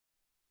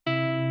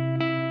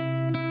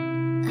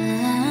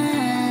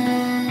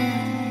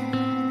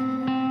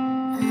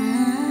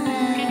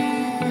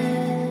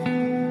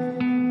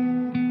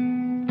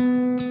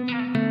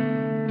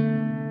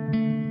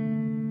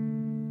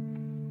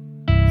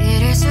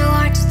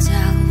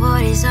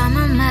what is on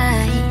my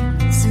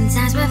mind.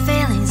 Sometimes my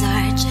feelings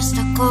are just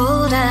a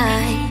cold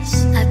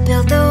ice. I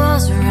built the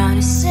walls around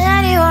you,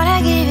 said you wanna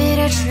give it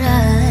a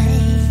try.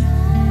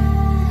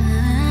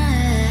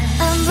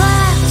 I'm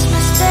lost,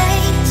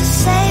 mistake to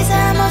say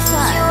I'm a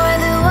fly. You are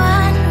the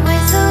one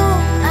with whom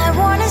I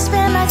wanna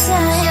spend my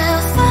time.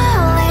 You're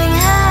falling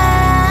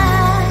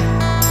high.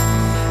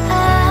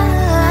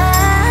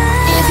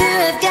 If you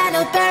have got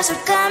no parents, so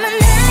come and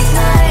hack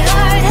my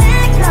heart,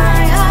 hack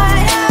my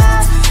heart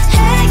out.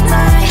 Hack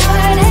my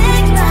heart,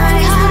 hack my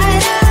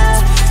heart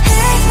out.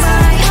 Hack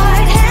my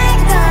heart, hack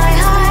my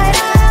heart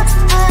out.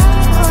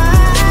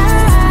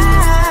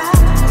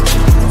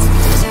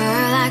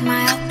 You're like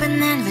my open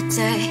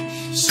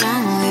invitation.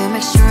 Will you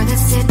make sure that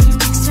sitting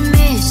next to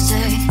me you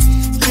say,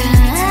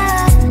 can't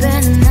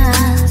happen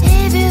now,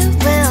 if you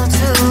will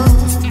too.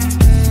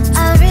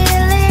 I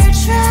really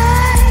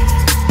try.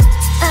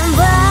 And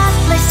what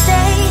my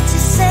state to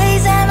say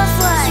is I'm a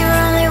fly. You're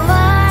only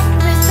one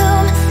with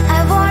whom I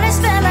wanna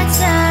spend my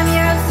time.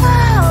 You're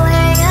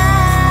falling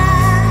high.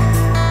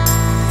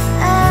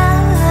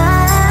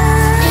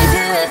 If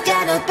you have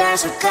got no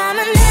parents, so come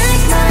and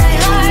hack my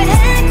heart,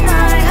 hack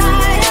my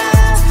heart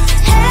out.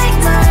 Hack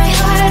my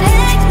heart,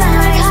 hack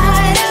my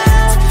heart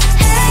out.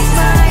 Hack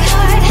my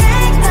heart,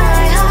 hack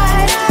my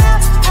heart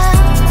out.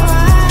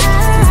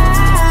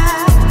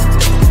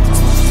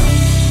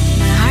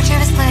 My heart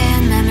drives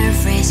playing memory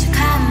freeze, you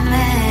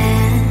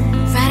coming.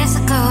 Friday's a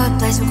good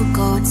place we could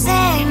go and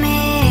take me.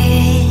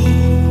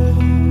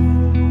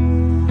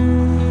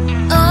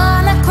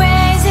 On a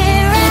crazy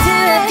ride. If you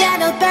have got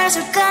no parents,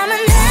 so come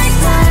and hack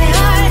my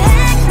heart,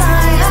 hack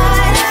my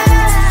heart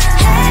out.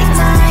 Hack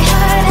my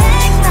heart,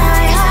 hack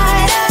my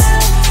heart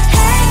out.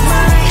 Hack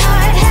my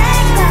heart,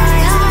 hack my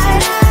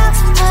heart out.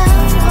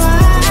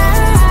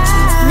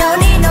 No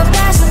need no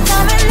parents, so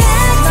come and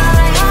hack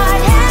my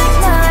heart, hack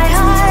my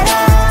heart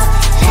out.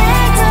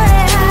 Hack my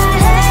heart,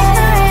 hack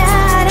my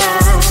heart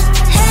out.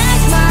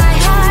 Hack my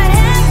heart,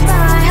 hack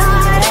my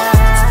heart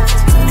out.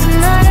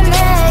 Come on and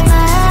make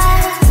my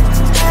heart.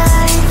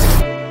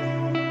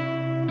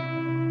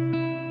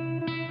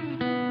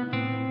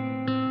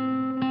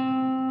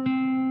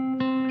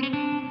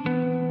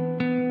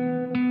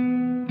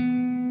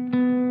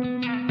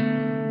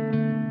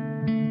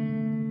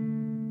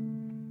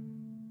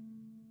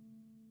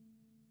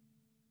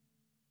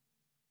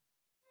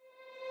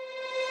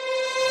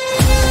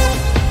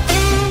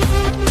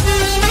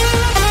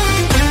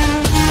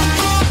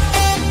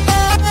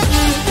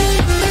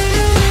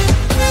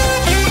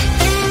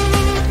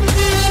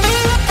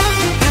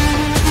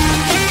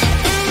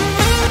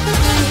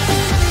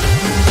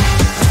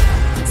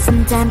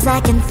 Sometimes I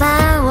can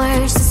find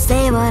words to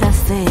say what I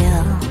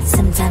feel.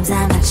 Sometimes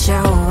I'm not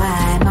sure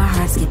why my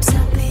heart skips a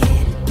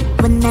beat.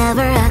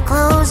 Whenever I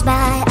close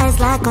my eyes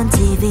like on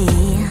TV,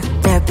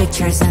 there are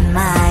pictures in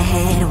my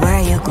head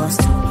where you close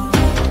to me.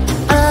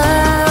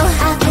 Oh,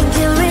 I think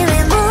you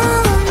really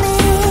move me.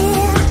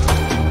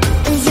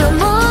 You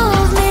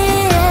move me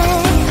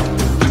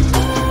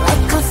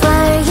like a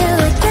fire, you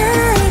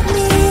ignite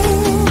me,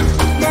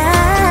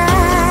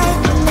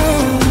 ignite me.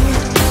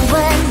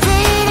 When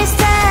did it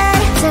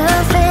start to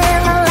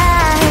feel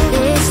alive?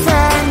 Each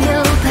time you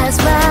pass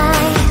by,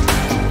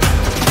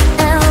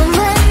 and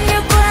when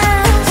you're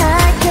gone,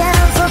 I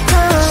can't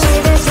focus.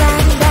 Shivers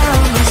running down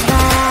my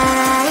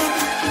spine.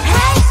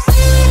 Hey.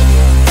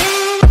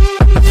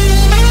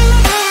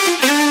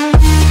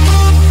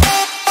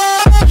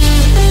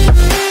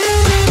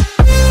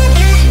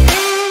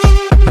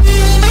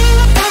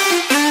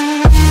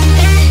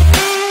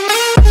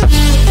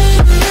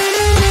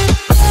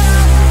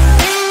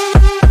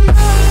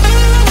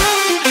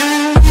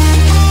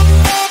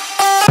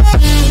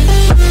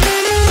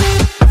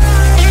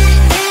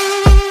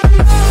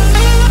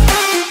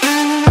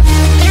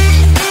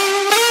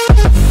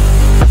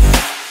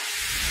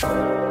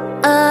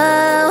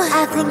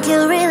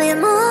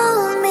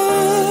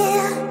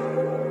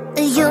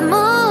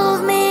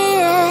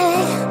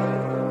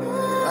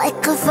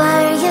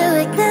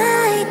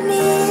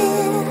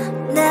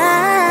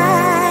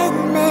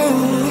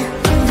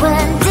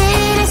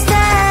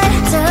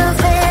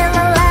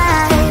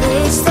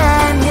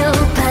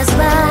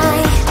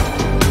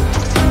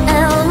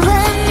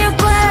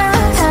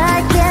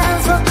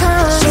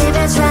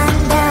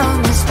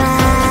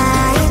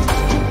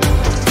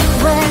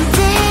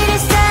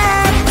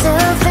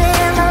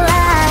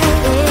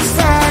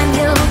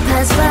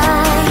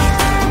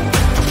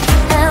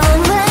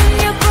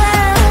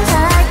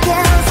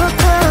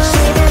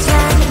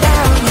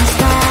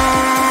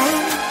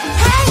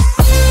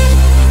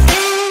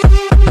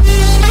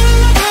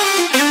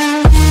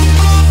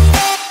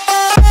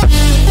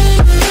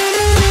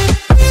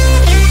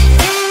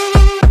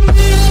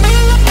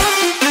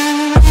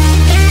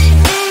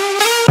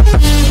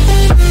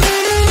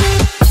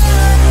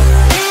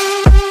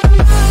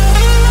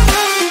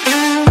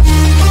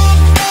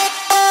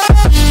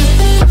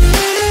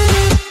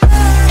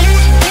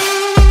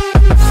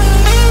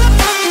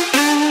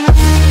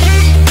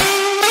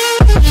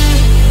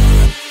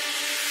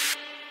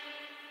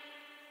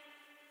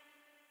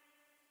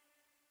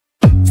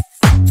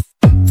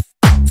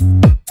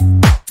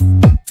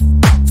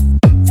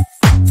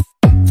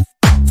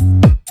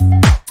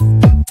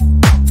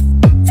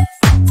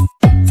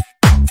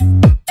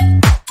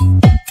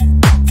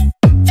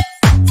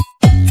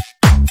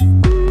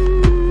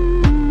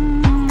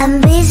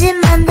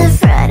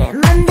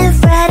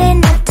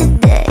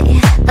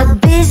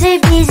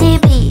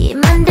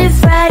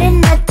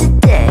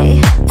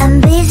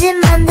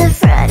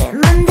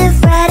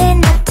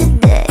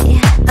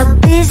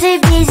 busy,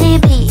 busy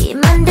bee.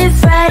 Monday,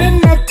 Friday,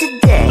 not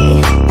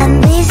today.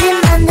 I'm busy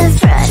Monday,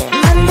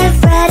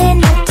 Friday,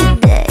 not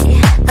today.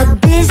 A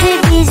busy,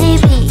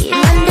 busy bee.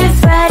 Monday,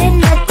 Friday,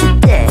 not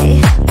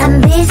today.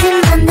 I'm busy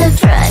Monday,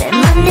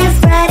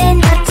 Friday,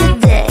 not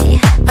today.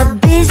 A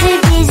busy,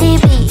 busy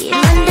bee.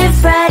 Monday,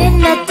 Friday,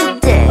 not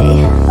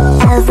today.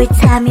 Every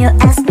time you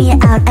ask me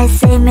out, I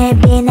say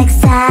maybe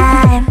next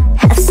time.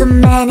 Have so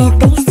many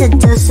things to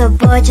do, so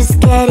boy, just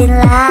get in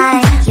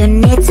line. You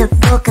need to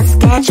book a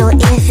schedule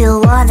if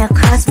you wanna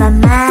cross my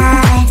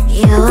mind.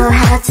 You will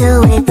have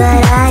to wait,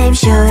 but I am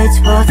sure it's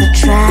worth a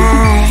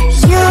try.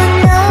 You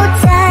know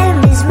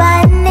time is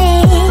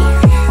money.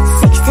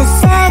 60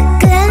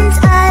 seconds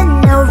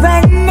on no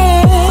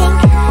running.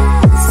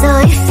 So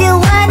if you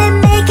wanna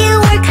make it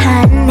work,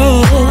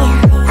 honey,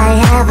 I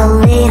have a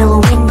little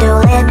window,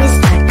 let me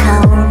start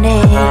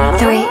counting.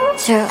 3,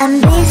 2,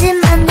 I'm busy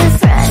Monday,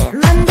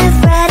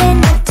 Friday,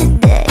 not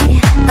today.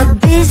 A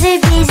busy,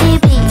 busy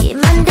bee.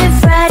 Monday,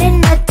 Friday,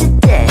 not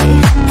today.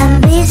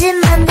 I'm busy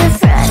Monday,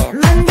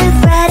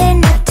 Friday,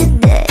 not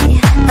today.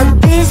 A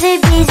busy,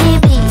 busy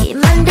bee.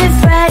 Monday,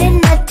 Friday.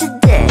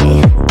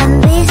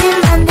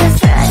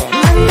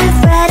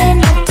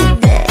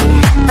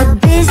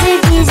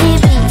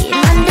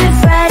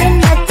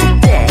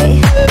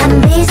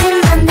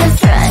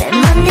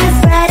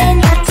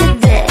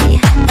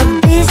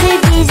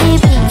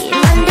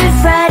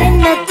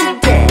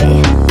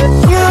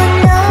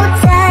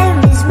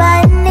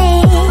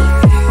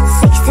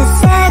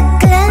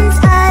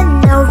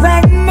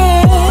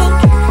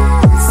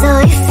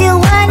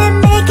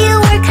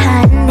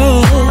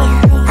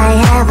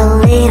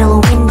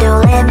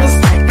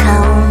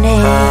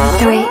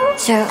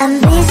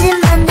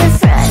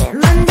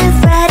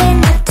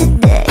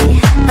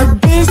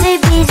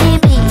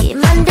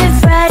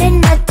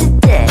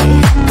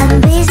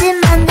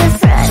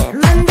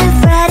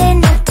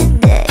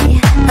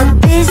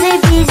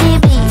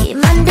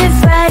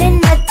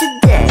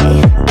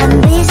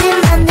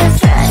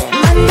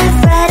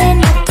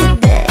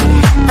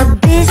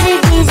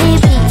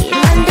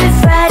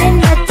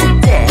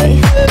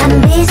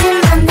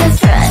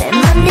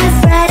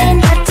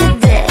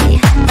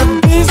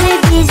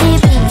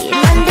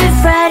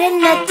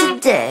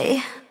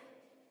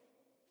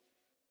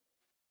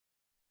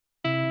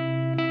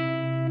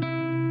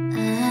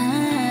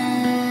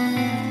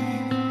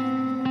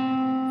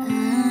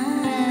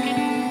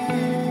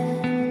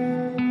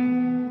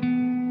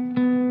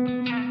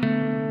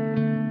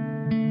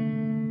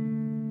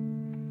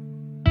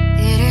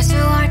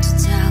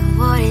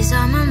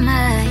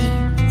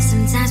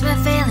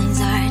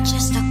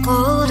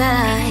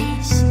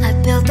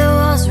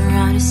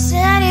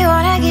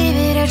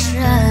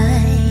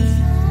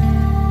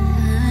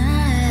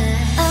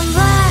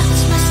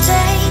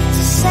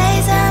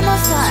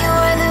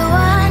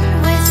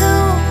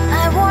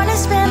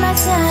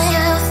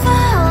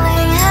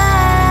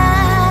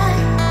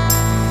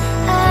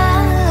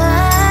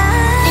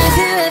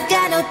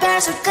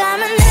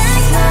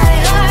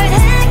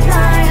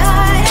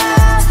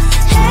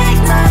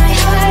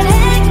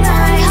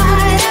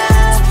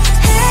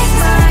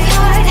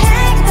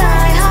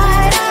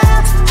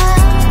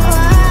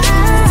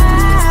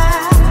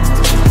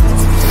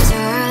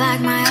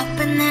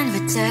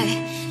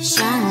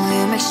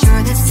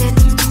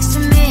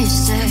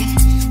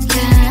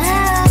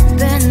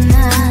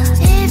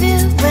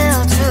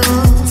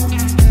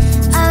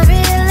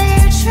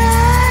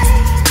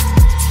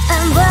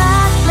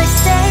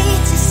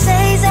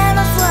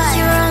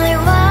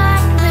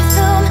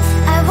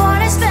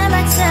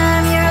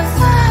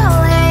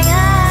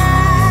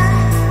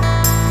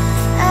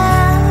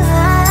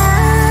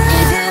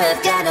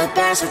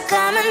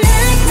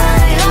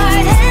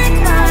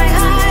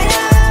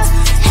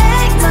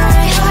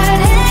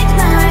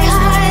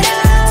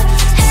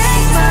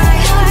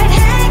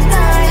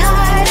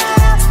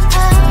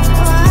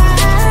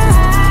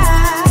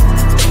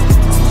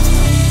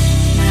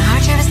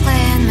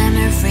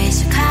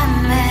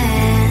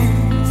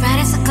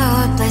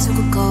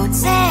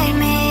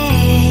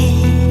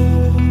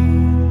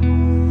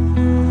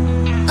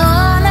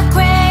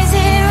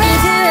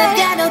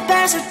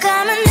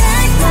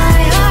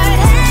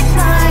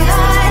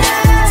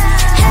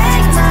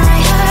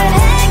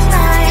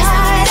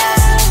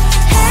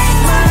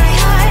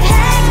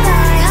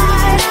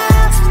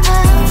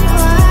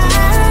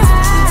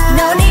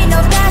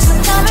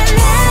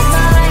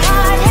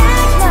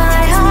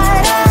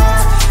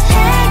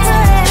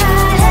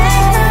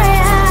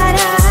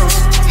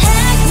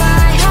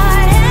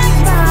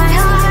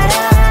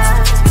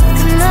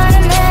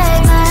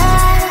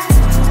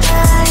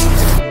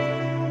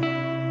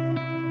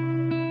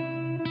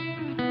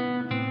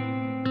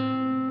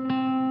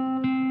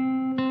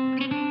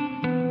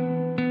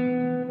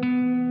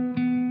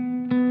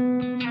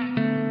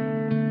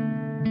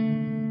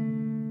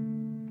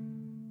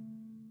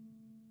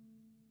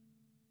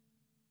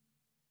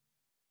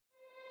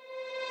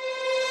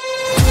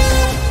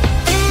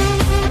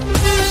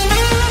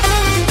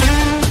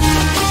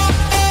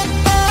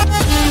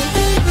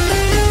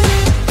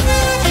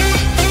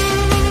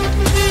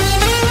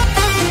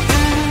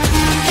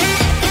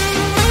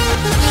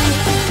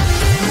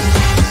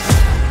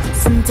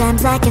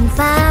 Sometimes I can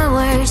find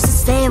words to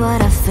say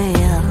what I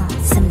feel.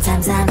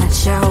 Sometimes I'm not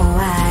sure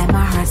why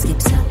my heart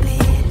skips a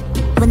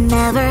beat.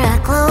 Whenever I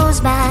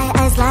close my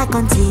eyes like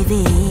on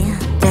TV,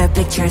 there are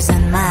pictures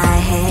in my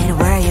head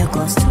where you're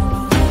close to me.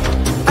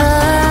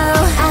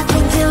 Oh, I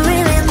think you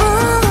really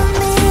move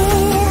me.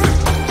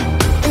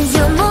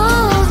 You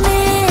move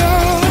me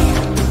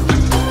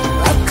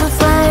like a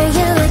fire,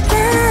 you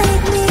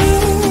ignite me,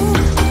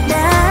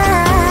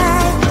 ignite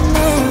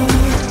me.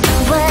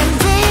 When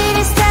did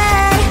it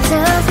start to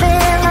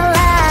feel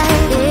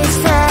alive? Each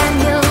time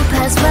you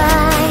pass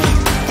by,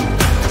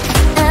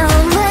 and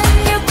when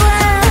you're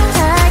gone,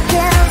 I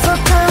can't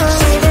focus.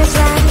 Shivers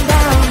run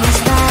down my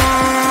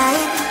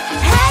spine.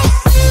 Hey.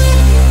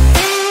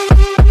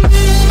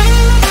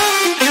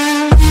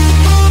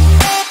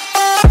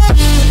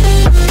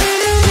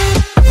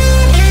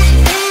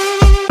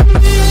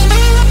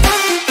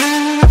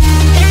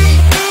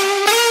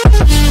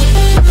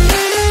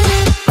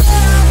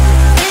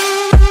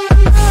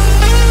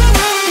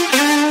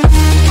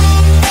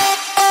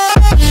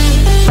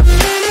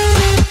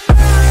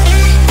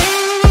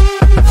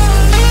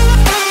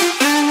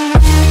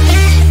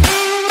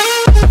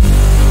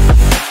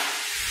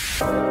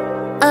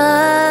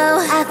 Oh,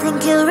 I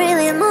think you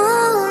really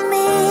move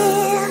me.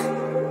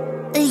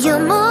 You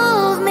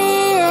move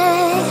me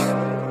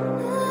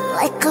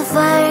like a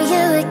fire,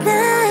 you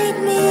ignite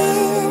me,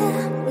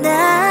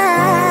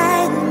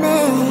 ignite me.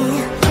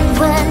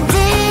 When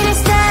did it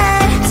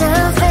start to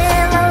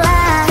feel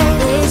alive?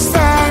 Each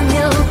time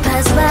you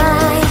pass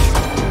by,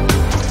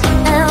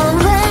 and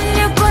when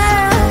you're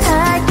gone,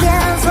 I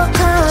can't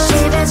focus.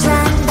 Shivers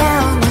run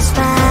down my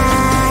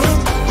spine.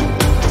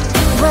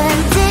 When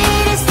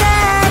did it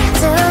start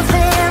to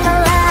feel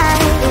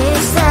alive?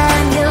 Each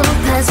time you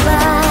pass by,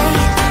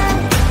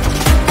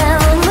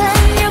 and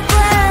when you're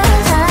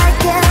gone, I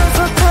can't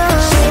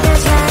focus.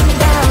 Shivers run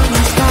down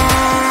my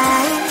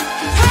spine.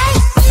 Hey.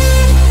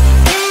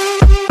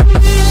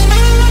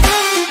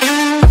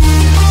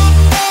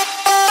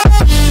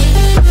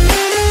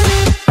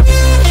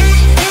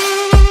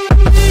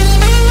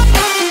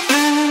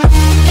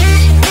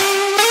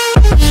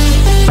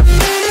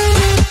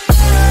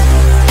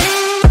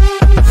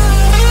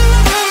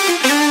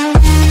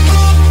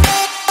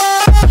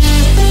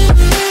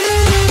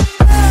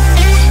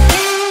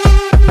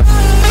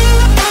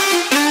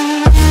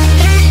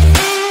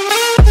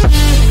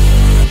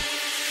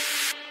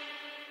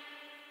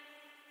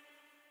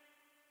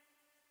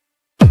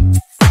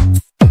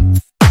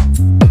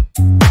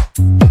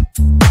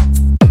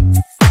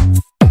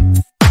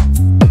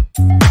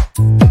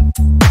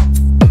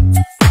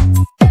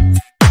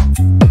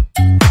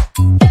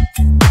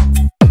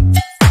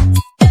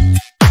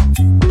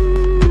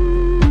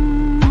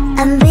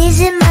 I'm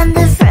busy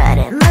Monday,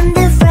 Friday,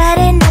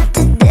 not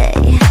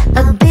today. A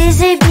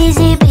busy,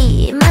 busy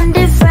bee.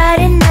 Monday,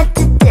 Friday, not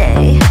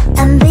today.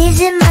 I'm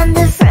busy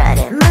Monday,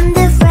 Friday,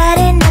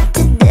 not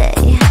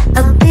today.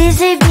 A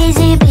busy,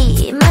 busy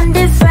bee.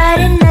 Monday,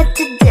 Friday, not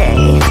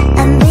today.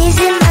 I'm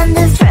busy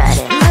Monday,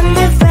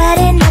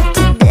 Friday, not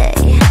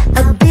today.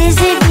 A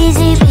busy,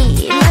 busy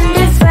bee.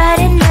 Monday,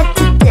 Friday, not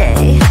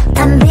today.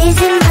 I'm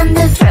busy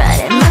Monday,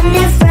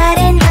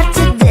 Friday, not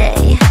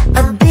today.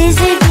 A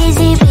busy,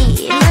 busy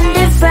bee.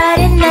 Monday,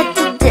 Friday, not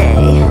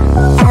today.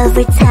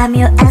 Every time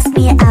you ask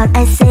me out,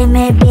 I say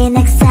maybe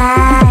next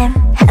time.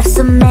 Have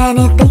so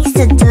many things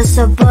to do,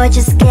 so boy,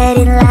 just get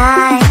in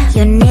line.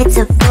 You need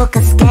to book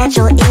a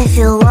schedule if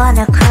you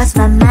wanna cross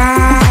my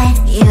mind.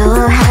 You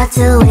will have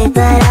to wait,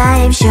 but I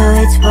am sure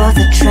it's worth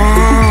a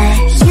try.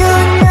 You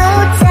know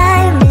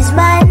time is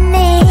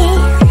money.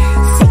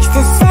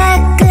 60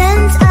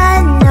 seconds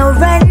on no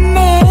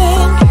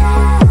running.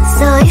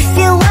 So if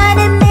you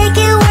wanna make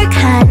it work,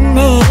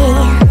 honey,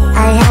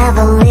 I have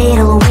a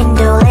little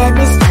window, let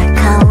me start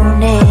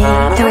counting.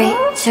 3,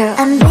 2,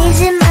 I'm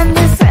busy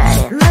Monday,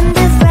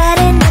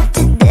 Friday, not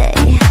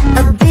today.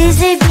 A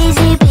busy,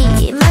 busy bee.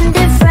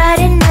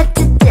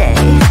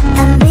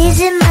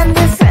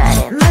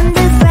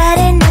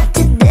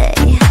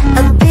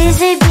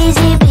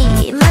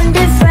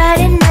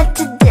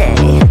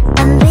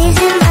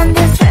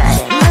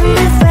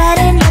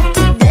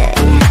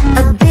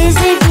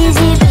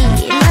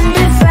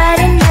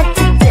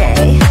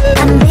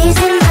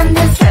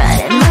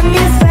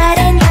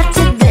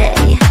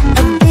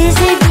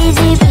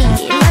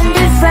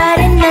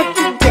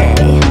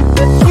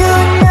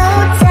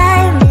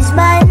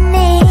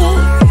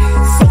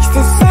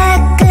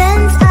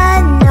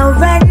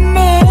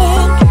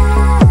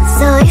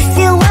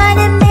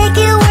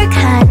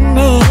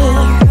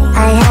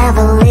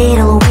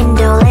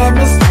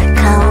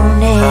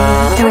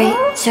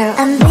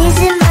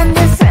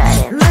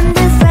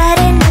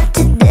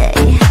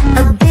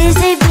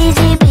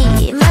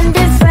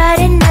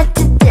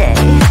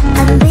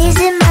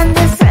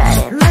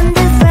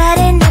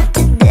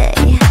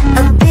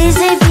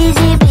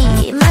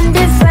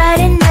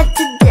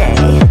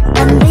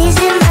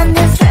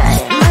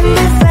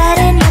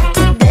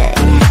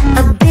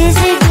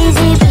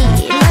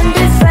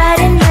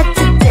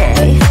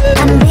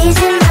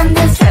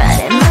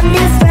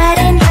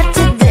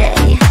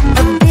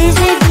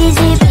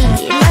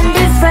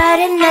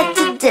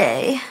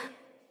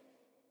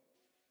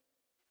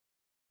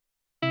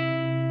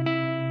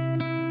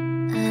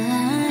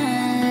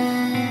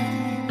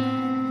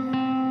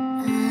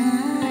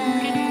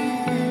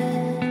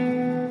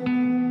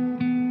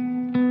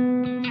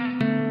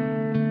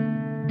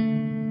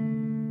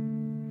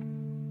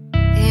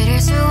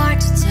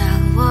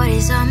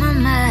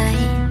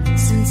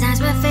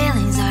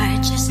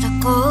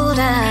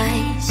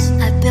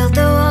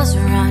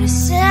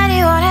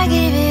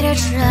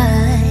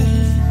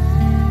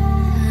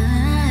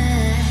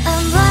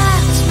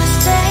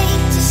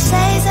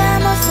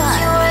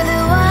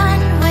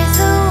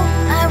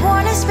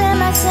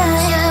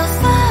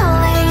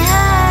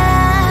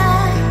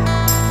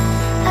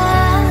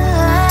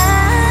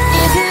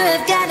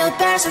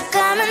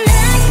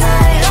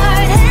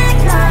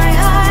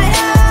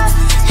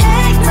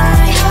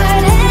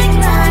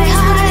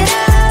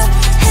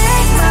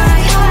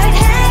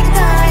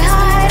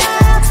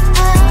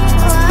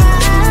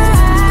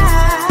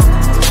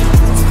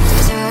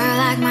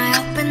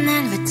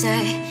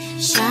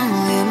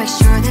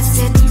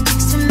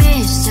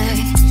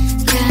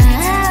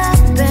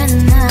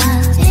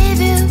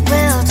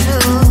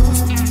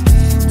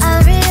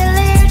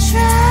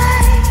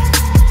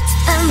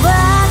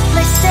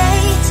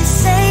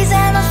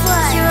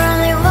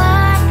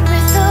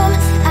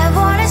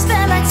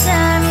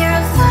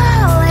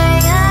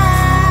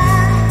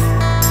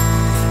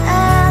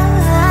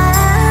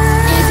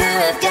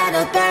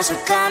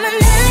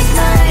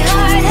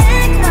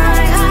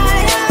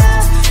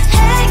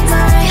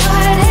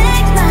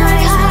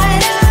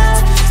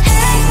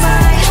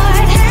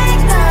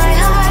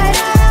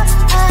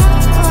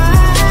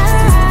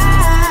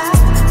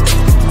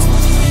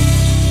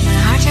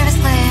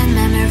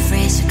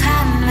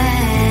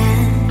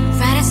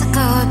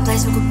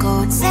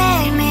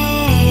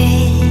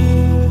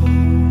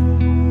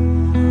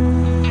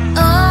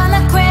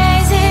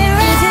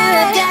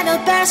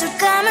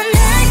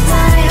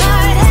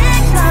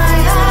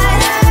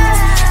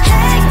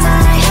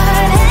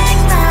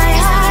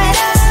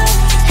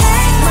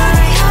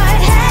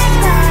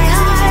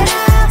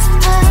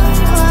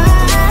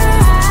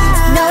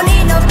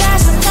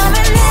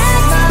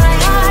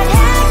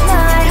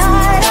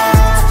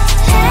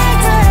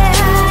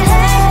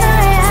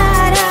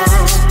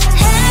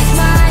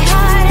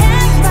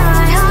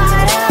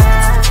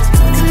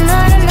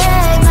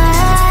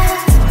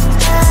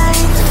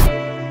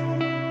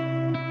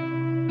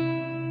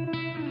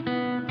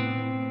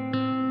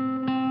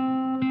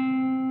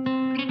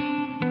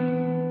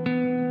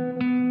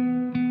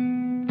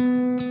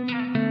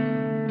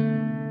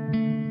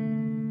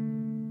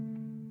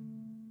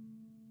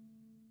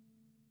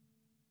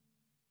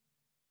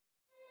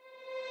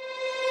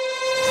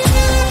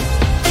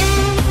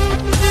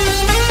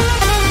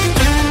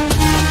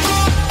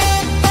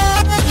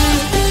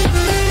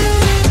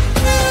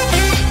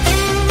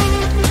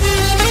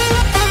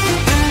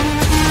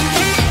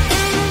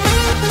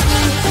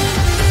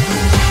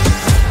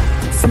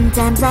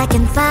 Sometimes I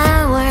can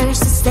find words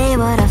to say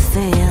what I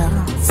feel.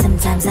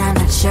 Sometimes I'm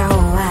not sure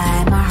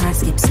why my heart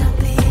skips a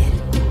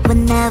beat.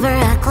 Whenever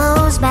I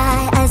close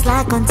my eyes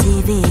like on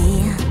TV,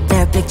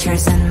 there are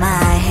pictures in my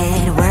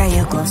head where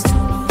you're close to me.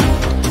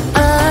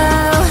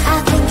 Oh,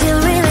 I think you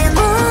really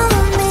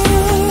move me.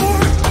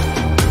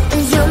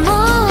 You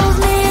move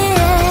me.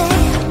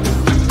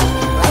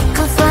 Like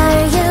a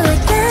fire you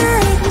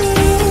ignite me.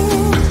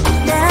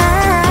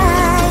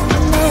 Ignite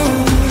me.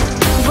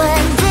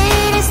 When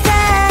did it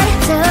start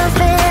to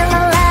feel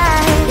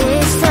alive?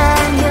 Each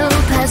time you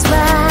pass by.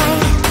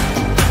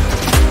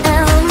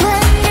 And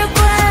when you're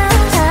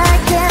gone, I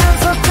can't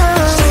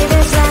focus.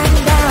 Shivers run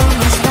down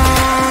my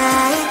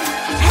spine.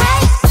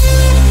 Hey!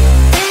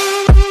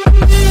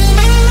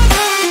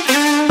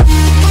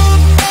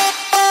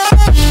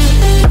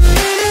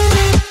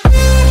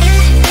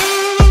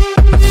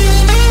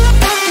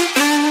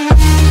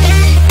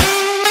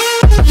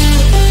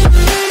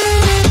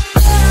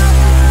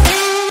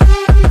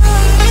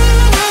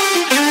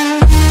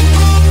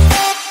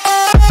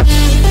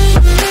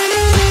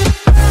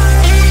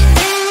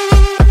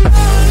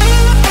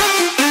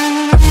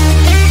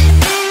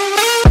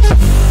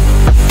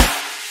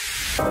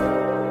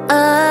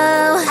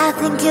 Oh, I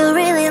think you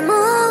really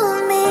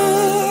move me.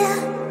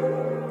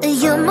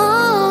 You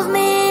move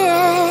me.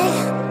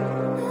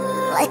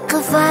 Like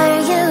a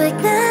fire you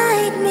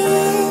ignite me.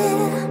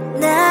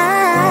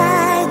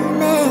 Ignite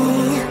me.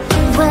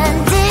 When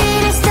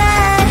did it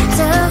start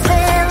to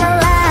feel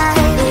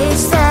alive?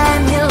 Each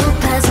time you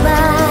pass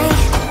by.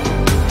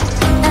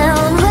 And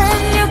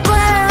when you're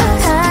gone,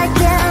 I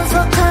can't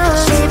focus.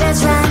 Shivers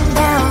run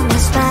down my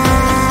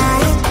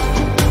spine.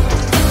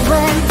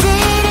 When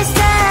did it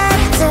start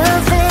to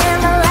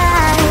feel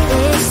alive?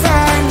 Each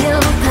time you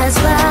pass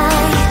by.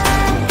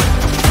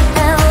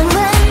 And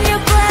when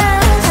you're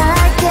gone,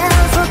 I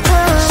can't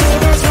focus.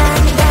 Shivers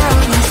run down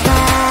my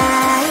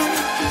spine.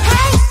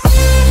 Hey!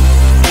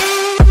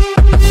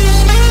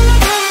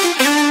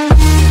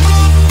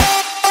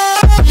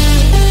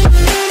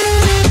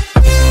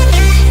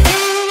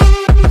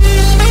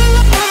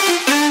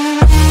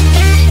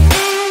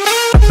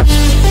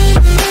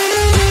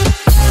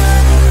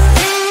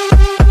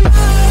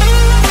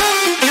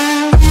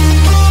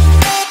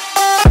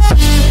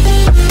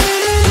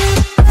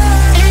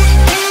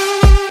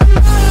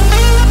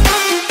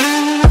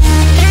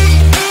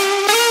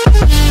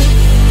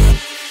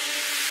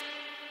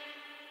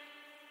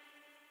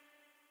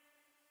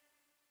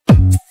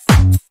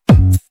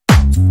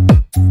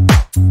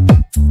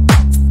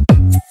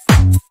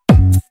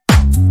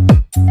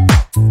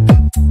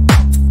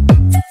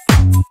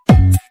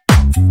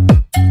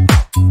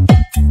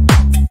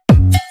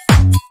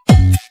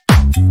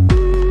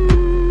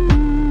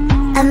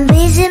 I'm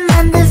busy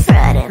Monday,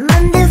 Friday,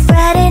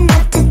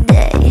 not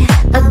today.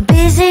 A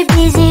busy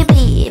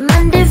bee.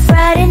 Monday,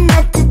 Friday,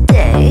 not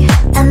today.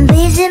 I'm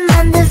busy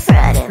Monday,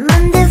 Friday,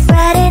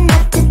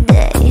 not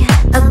today.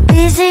 A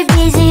busy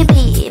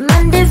bee.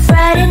 Monday,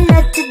 Friday,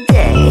 not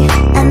today.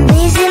 I'm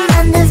busy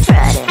Monday,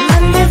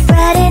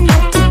 Friday,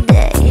 not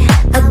today.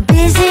 A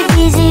busy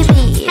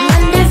bee.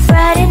 Monday,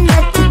 Friday,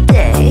 not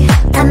today.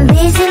 I'm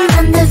busy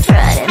Monday,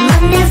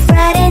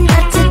 Friday,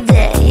 not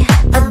today.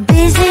 A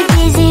busy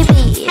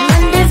bee.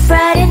 Monday,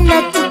 Friday,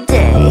 not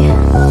today.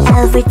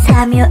 Every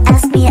time you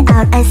ask me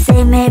out, I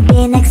say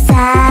maybe next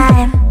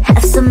time.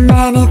 Have so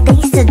many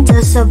things to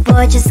do, so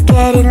boy, just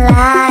get in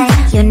line.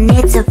 You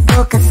need to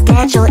book a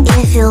schedule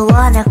if you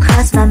wanna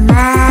cross my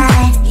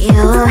mind. You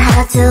will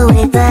have to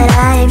wait, but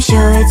I am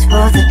sure it's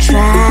worth a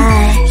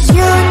try.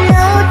 You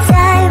know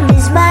time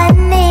is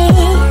money.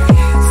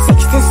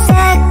 60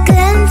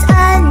 seconds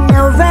on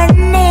no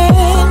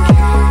running.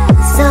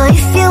 So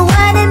if you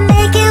wanna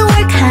make it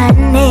work,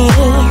 honey,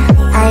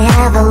 I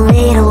have a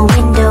little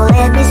window,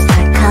 let me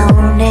start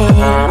counting.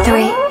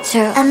 3, 2,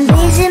 I'm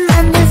busy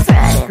Monday,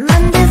 Friday,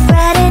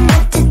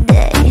 not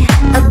today.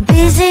 A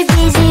busy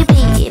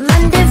bee.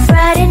 Monday,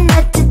 Friday,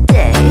 not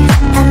today.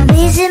 I'm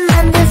busy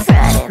Monday,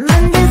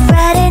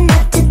 Friday,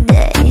 not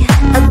today.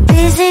 A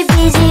busy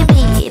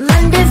bee.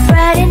 Monday,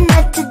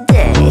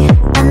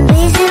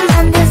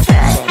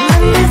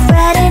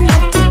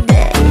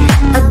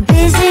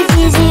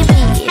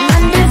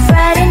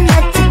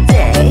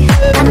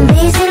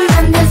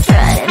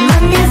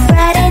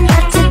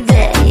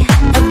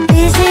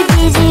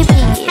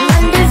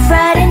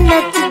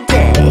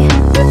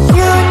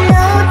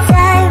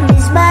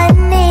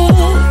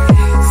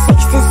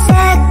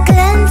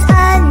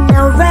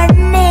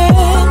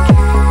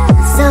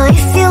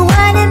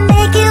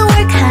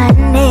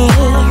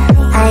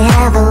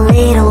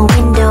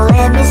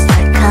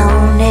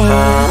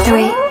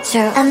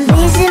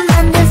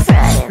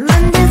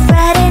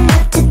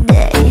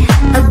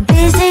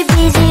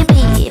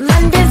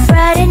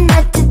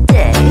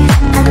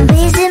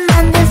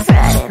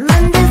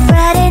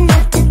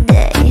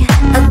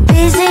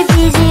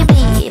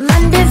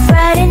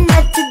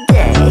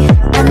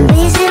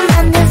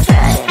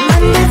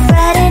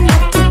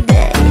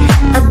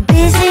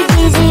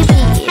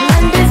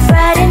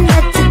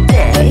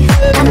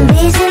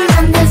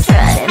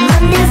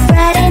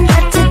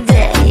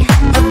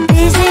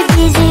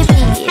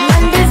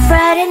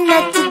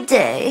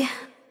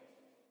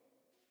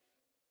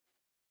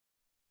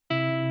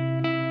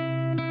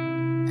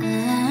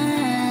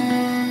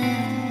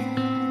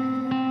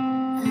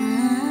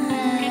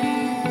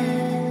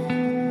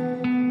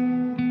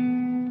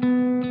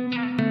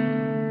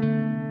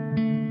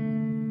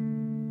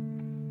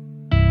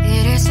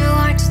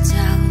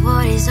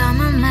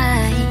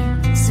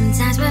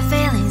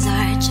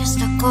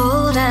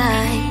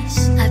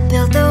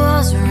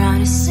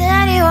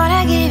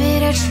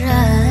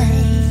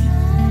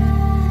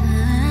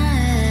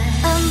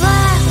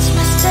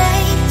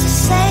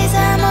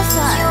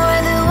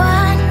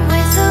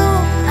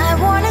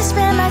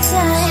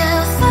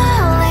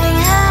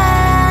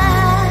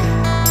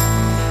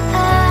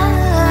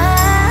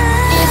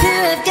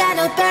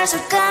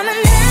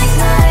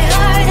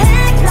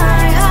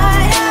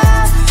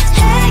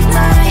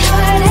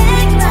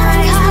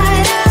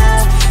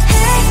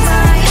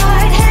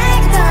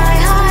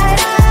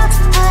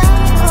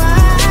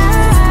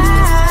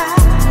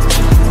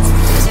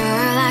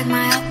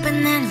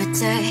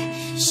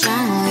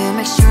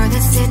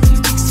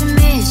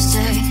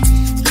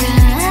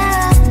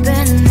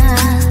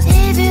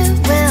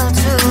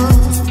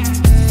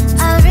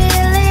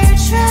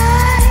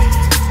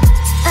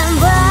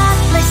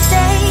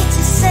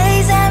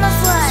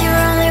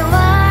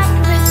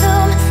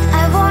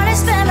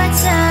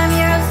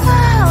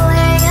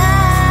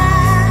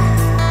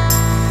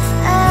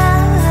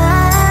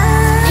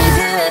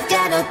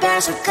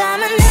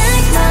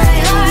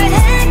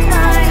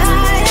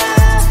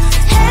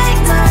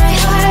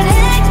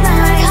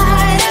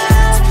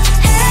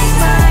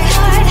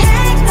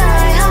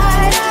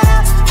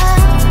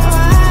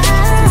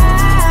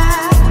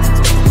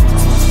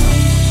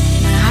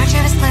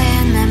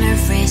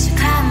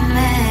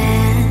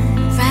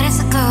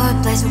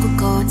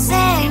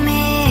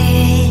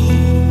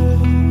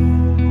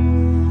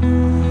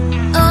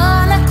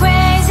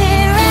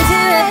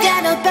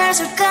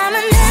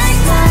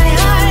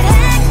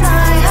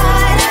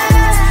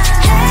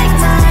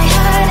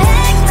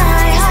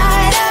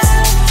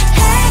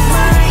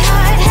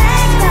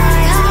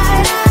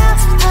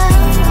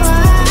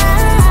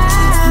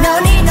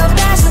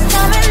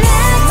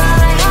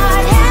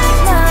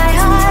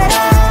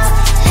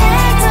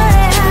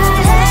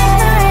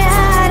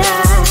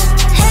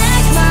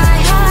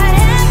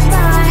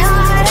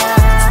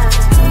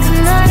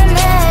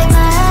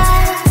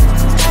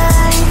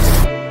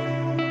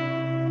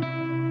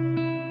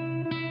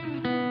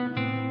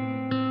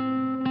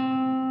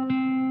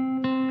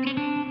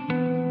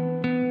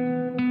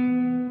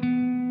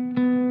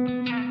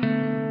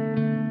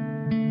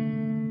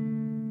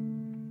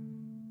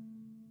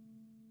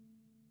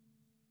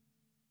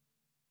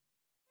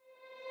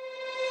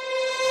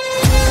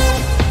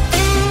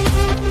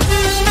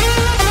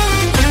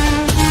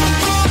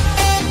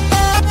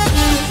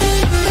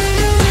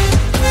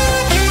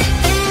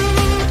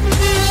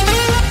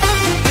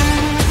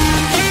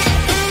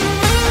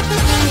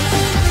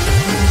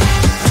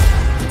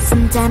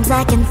 Sometimes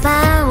I can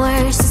find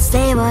words to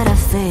say what I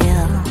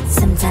feel.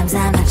 Sometimes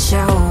I'm not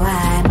sure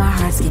why my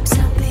heart skips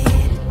a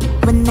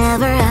beat.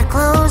 Whenever I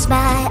close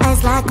my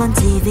eyes like on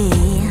TV,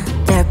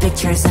 there are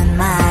pictures in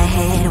my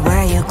head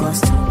where you're close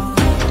to me.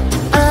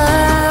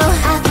 Oh,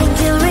 I think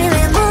you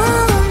really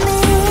move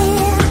me.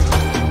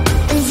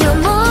 You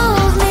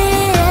move me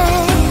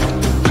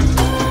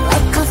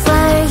like a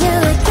fire, you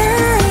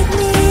ignite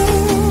me,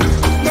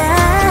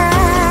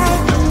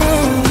 ignite me.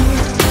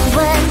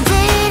 When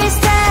did it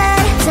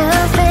start to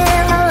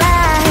feel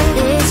alive?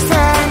 Each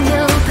time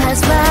you pass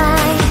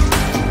by,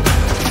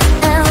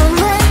 and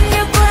when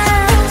you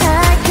glance,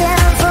 I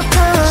can't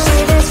focus.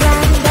 Shivers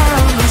run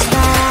down my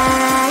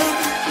spine.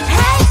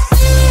 Hey.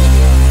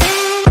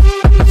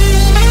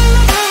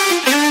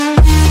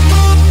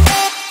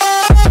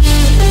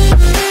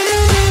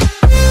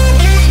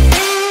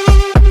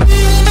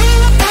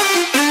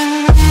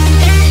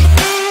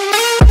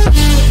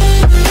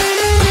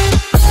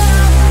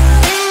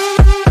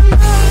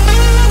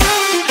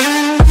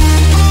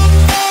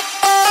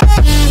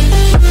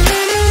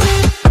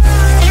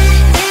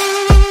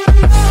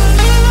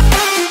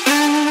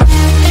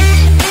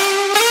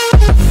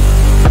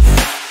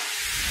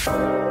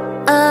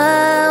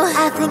 Oh,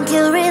 I think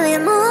you really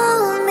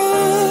move me.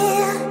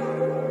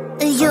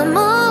 You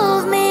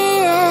move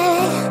me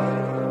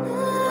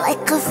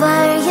like a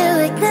fire, you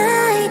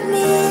ignite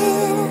me,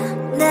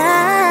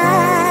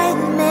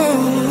 ignite me.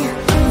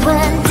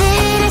 When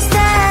did it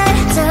start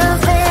to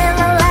feel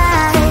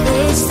alive?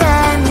 Each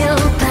time you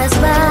pass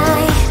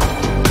by,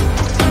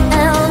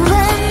 and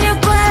when you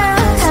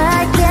glance,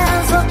 I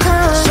can't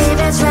focus.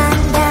 Shivers run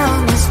down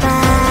my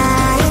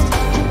spine.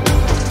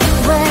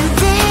 When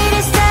did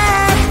it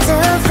start to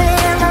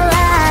feel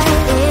alive?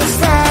 Each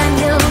time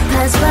you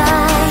pass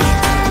by,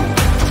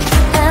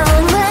 and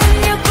when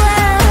you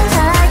glance,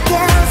 I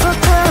can't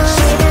focus.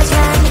 Shivers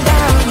run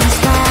down my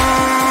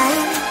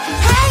spine.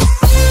 Hey.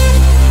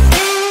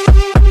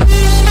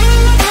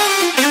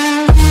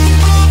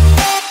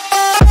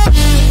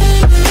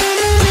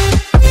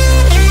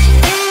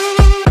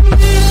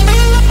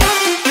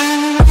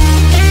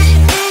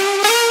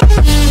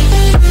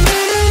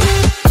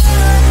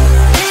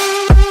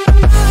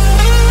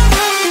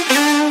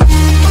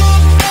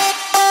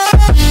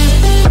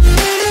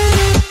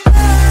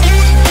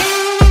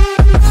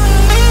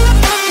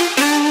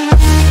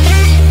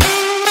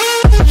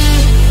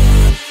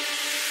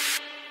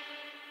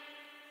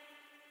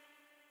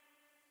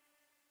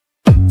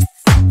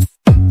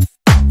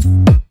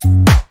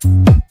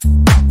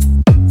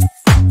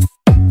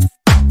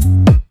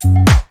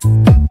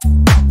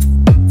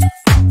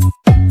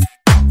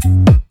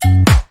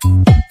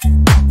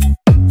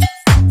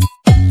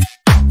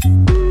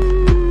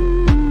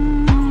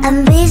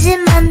 I'm busy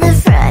Monday,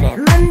 Friday,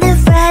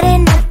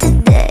 not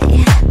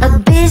today. A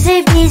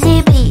busy,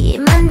 busy bee,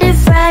 Monday,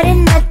 Friday,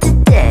 not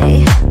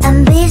today.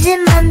 I'm busy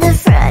Monday,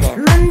 Friday,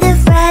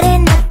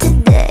 not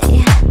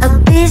today. A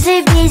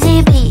busy,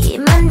 busy bee,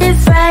 Monday,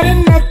 Friday,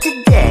 not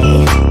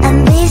today.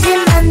 I'm busy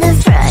Monday,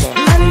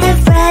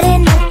 Friday,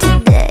 not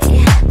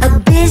today. A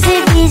busy,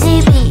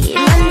 busy bee,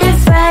 Monday,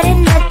 Friday,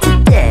 not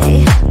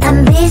today.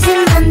 I'm busy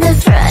Monday,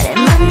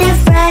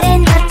 Friday,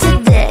 not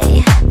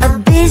today. A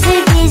busy,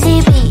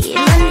 busy bee,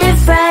 Monday,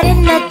 Friday,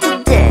 not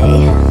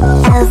today.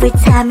 Every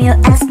time you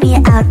ask me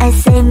out, I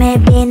say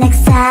maybe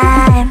next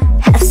time.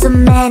 Have so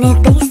many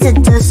things to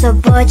do, so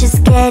boy,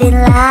 just get in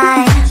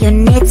line. You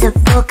need to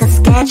book a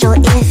schedule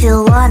if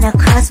you wanna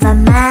cross my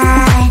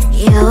mind.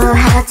 You will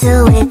have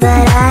to wait,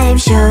 but I am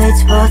sure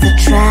it's worth a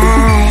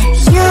try.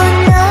 You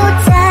know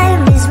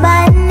time is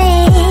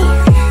money.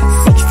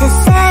 60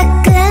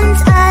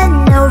 seconds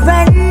on no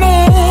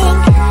running.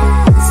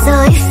 So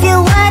if you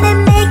wanna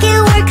make it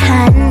work,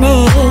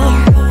 honey,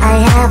 I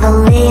have a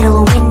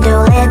little window,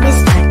 let me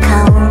start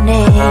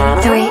counting.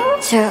 3,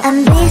 2, I'm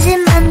busy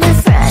Monday,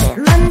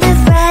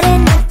 Friday,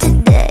 not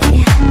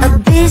today. A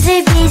busy,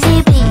 busy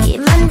bee,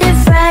 Monday,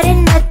 Friday,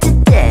 not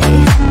today.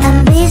 I'm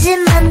busy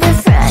Monday,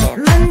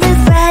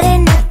 Friday,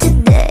 not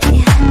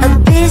today. A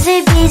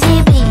busy, busy